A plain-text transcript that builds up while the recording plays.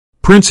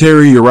Prince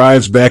Harry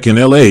arrives back in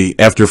LA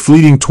after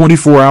fleeting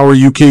 24-hour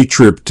UK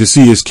trip to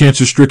see his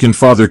cancer-stricken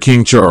father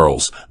King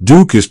Charles.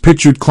 Duke is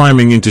pictured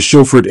climbing into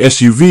chauffeured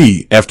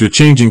SUV after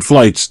changing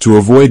flights to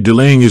avoid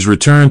delaying his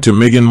return to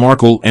Meghan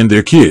Markle and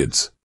their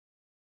kids.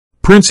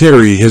 Prince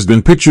Harry has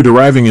been pictured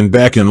arriving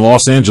back in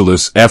Los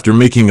Angeles after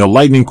making a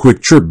lightning-quick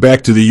trip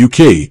back to the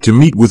UK to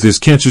meet with his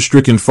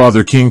cancer-stricken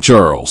father King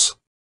Charles.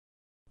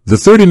 The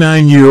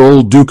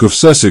 39-year-old Duke of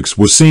Sussex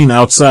was seen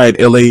outside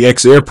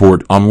LAX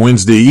airport on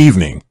Wednesday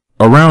evening,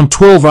 around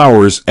 12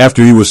 hours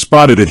after he was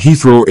spotted at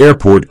Heathrow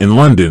Airport in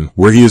London,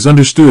 where he is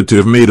understood to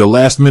have made a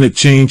last-minute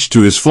change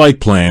to his flight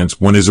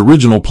plans when his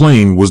original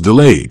plane was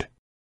delayed.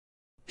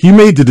 He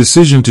made the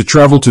decision to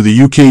travel to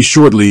the UK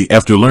shortly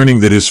after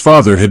learning that his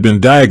father had been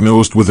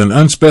diagnosed with an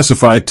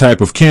unspecified type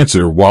of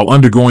cancer while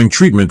undergoing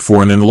treatment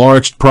for an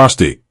enlarged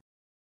prostate.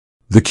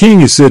 The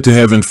king is said to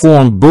have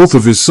informed both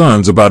of his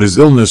sons about his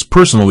illness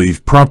personally,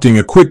 prompting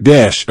a quick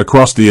dash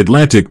across the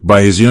Atlantic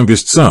by his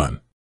youngest son.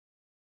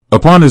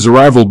 Upon his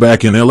arrival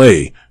back in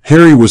LA,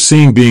 Harry was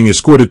seen being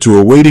escorted to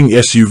a waiting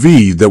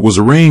SUV that was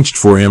arranged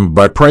for him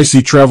by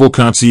pricey travel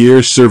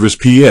concierge service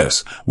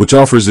PS, which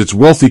offers its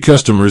wealthy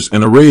customers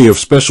an array of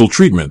special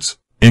treatments,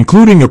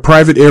 including a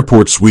private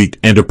airport suite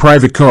and a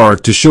private car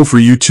to chauffeur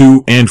you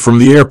to and from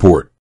the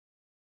airport.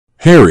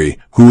 Harry,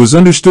 who was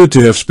understood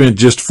to have spent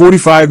just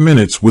 45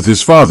 minutes with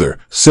his father,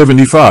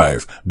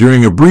 75,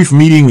 during a brief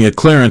meeting at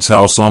Clarence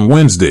House on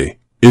Wednesday,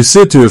 is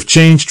said to have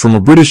changed from a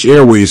British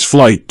Airways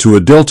flight to a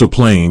Delta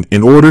plane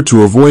in order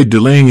to avoid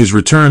delaying his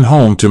return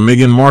home to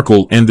Meghan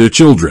Markle and their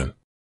children.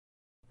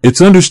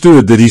 It's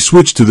understood that he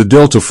switched to the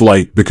Delta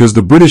flight because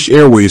the British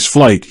Airways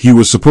flight he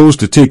was supposed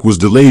to take was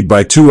delayed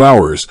by 2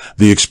 hours,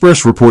 the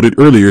Express reported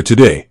earlier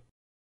today.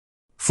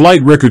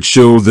 Flight records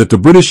show that the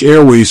British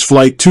Airways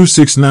Flight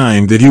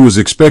 269 that he was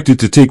expected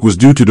to take was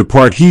due to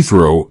depart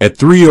Heathrow at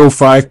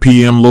 3:05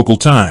 p.m. local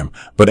time,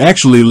 but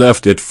actually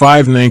left at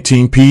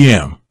 5:19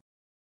 p.m.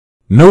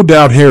 No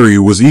doubt Harry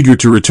was eager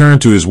to return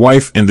to his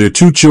wife and their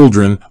 2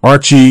 children,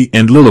 Archie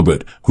and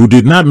Lilibet, who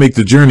did not make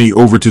the journey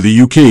over to the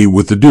UK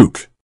with the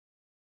Duke.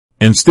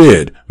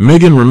 Instead,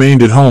 Meghan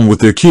remained at home with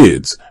their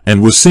kids,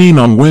 and was seen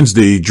on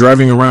Wednesday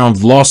driving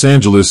around Los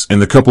Angeles in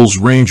the couple's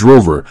Range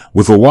Rover,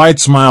 with a wide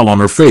smile on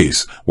her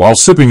face, while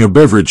sipping a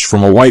beverage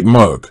from a white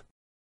mug.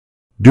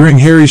 During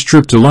Harry's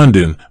trip to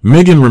London,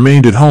 Meghan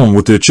remained at home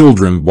with their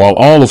children while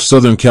all of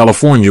Southern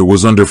California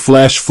was under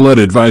flash flood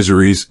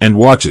advisories and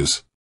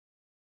watches.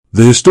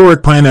 The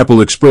historic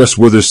Pineapple Express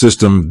weather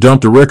system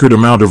dumped a record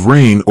amount of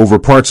rain over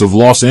parts of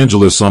Los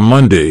Angeles on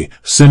Monday,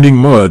 sending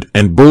mud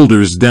and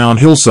boulders down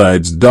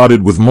hillsides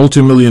dotted with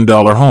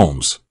multi-million-dollar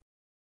homes.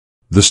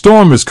 The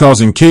storm is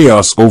causing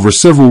chaos over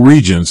several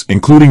regions,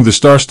 including the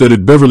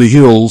star-studded Beverly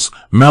Hills,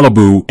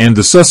 Malibu, and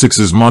the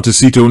Sussex's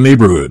Montecito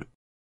neighborhood.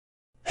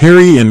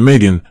 Harry and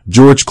Meghan,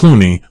 George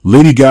Clooney,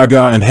 Lady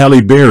Gaga and Halle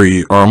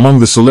Berry are among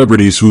the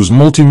celebrities whose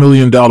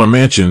multi-million-dollar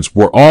mansions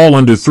were all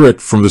under threat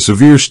from the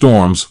severe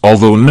storms,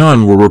 although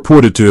none were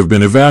reported to have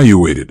been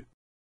evacuated.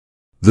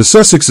 The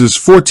Sussex's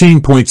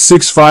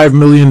 $14.65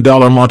 million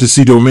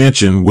Montecito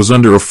mansion was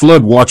under a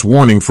flood watch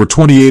warning for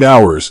 28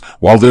 hours,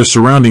 while their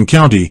surrounding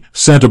county,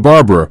 Santa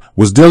Barbara,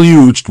 was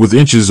deluged with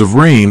inches of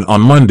rain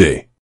on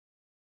Monday.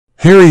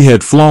 Harry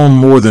had flown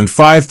more than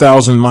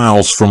 5,000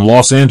 miles from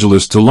Los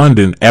Angeles to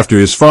London after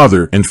his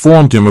father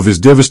informed him of his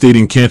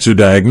devastating cancer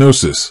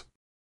diagnosis.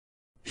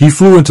 He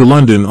flew into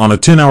London on a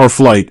 10-hour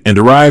flight and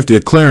arrived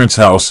at Clarence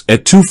House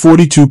at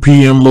 2:42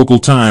 p.m. local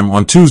time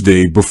on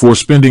Tuesday before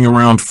spending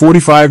around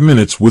 45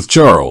 minutes with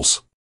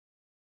Charles.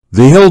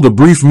 They held a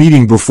brief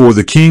meeting before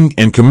the King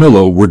and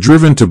Camilla were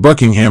driven to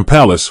Buckingham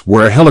Palace,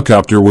 where a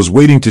helicopter was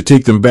waiting to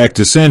take them back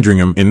to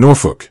Sandringham in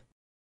Norfolk.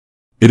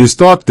 It is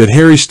thought that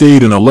Harry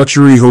stayed in a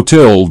luxury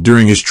hotel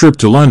during his trip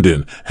to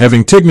London,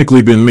 having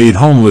technically been made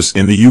homeless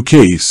in the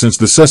UK since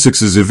the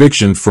Sussex's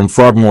eviction from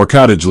Frogmore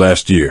Cottage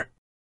last year.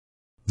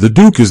 The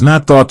Duke is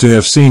not thought to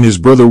have seen his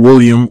brother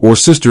William or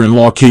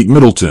sister-in-law Kate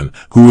Middleton,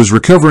 who is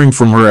recovering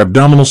from her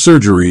abdominal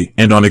surgery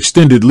and on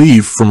extended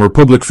leave from her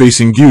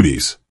public-facing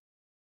duties.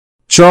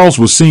 Charles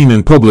was seen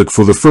in public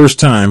for the first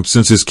time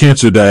since his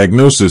cancer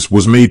diagnosis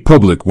was made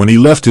public when he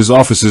left his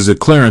offices at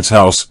Clarence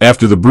House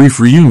after the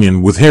brief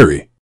reunion with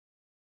Harry.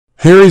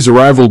 Harry's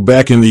arrival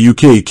back in the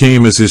UK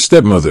came as his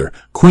stepmother,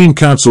 Queen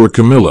Consort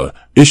Camilla,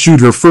 issued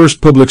her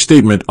first public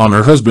statement on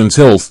her husband's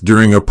health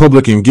during a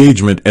public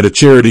engagement at a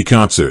charity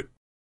concert.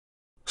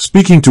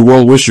 Speaking to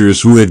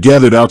well-wishers who had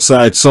gathered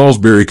outside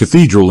Salisbury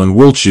Cathedral in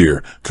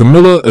Wiltshire,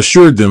 Camilla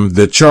assured them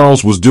that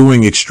Charles was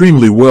doing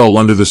extremely well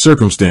under the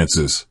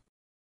circumstances.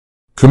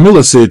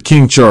 Camilla said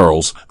King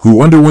Charles,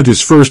 who underwent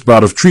his first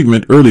bout of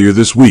treatment earlier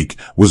this week,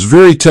 was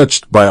very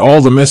touched by all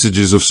the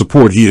messages of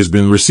support he has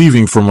been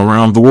receiving from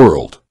around the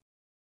world.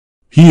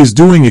 He is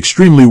doing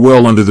extremely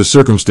well under the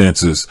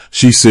circumstances,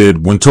 she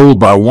said when told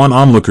by one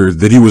onlooker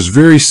that he was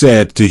very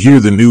sad to hear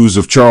the news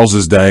of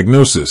Charles's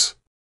diagnosis.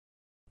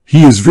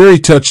 He is very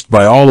touched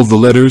by all of the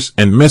letters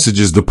and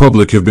messages the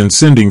public have been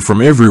sending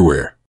from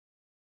everywhere.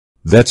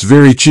 That's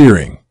very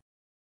cheering.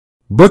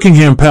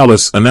 Buckingham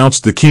Palace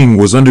announced the king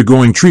was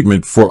undergoing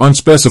treatment for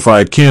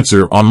unspecified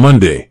cancer on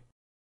Monday.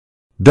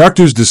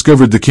 Doctors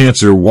discovered the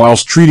cancer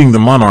whilst treating the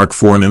monarch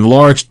for an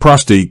enlarged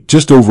prostate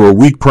just over a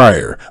week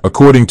prior,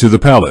 according to the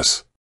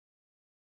palace.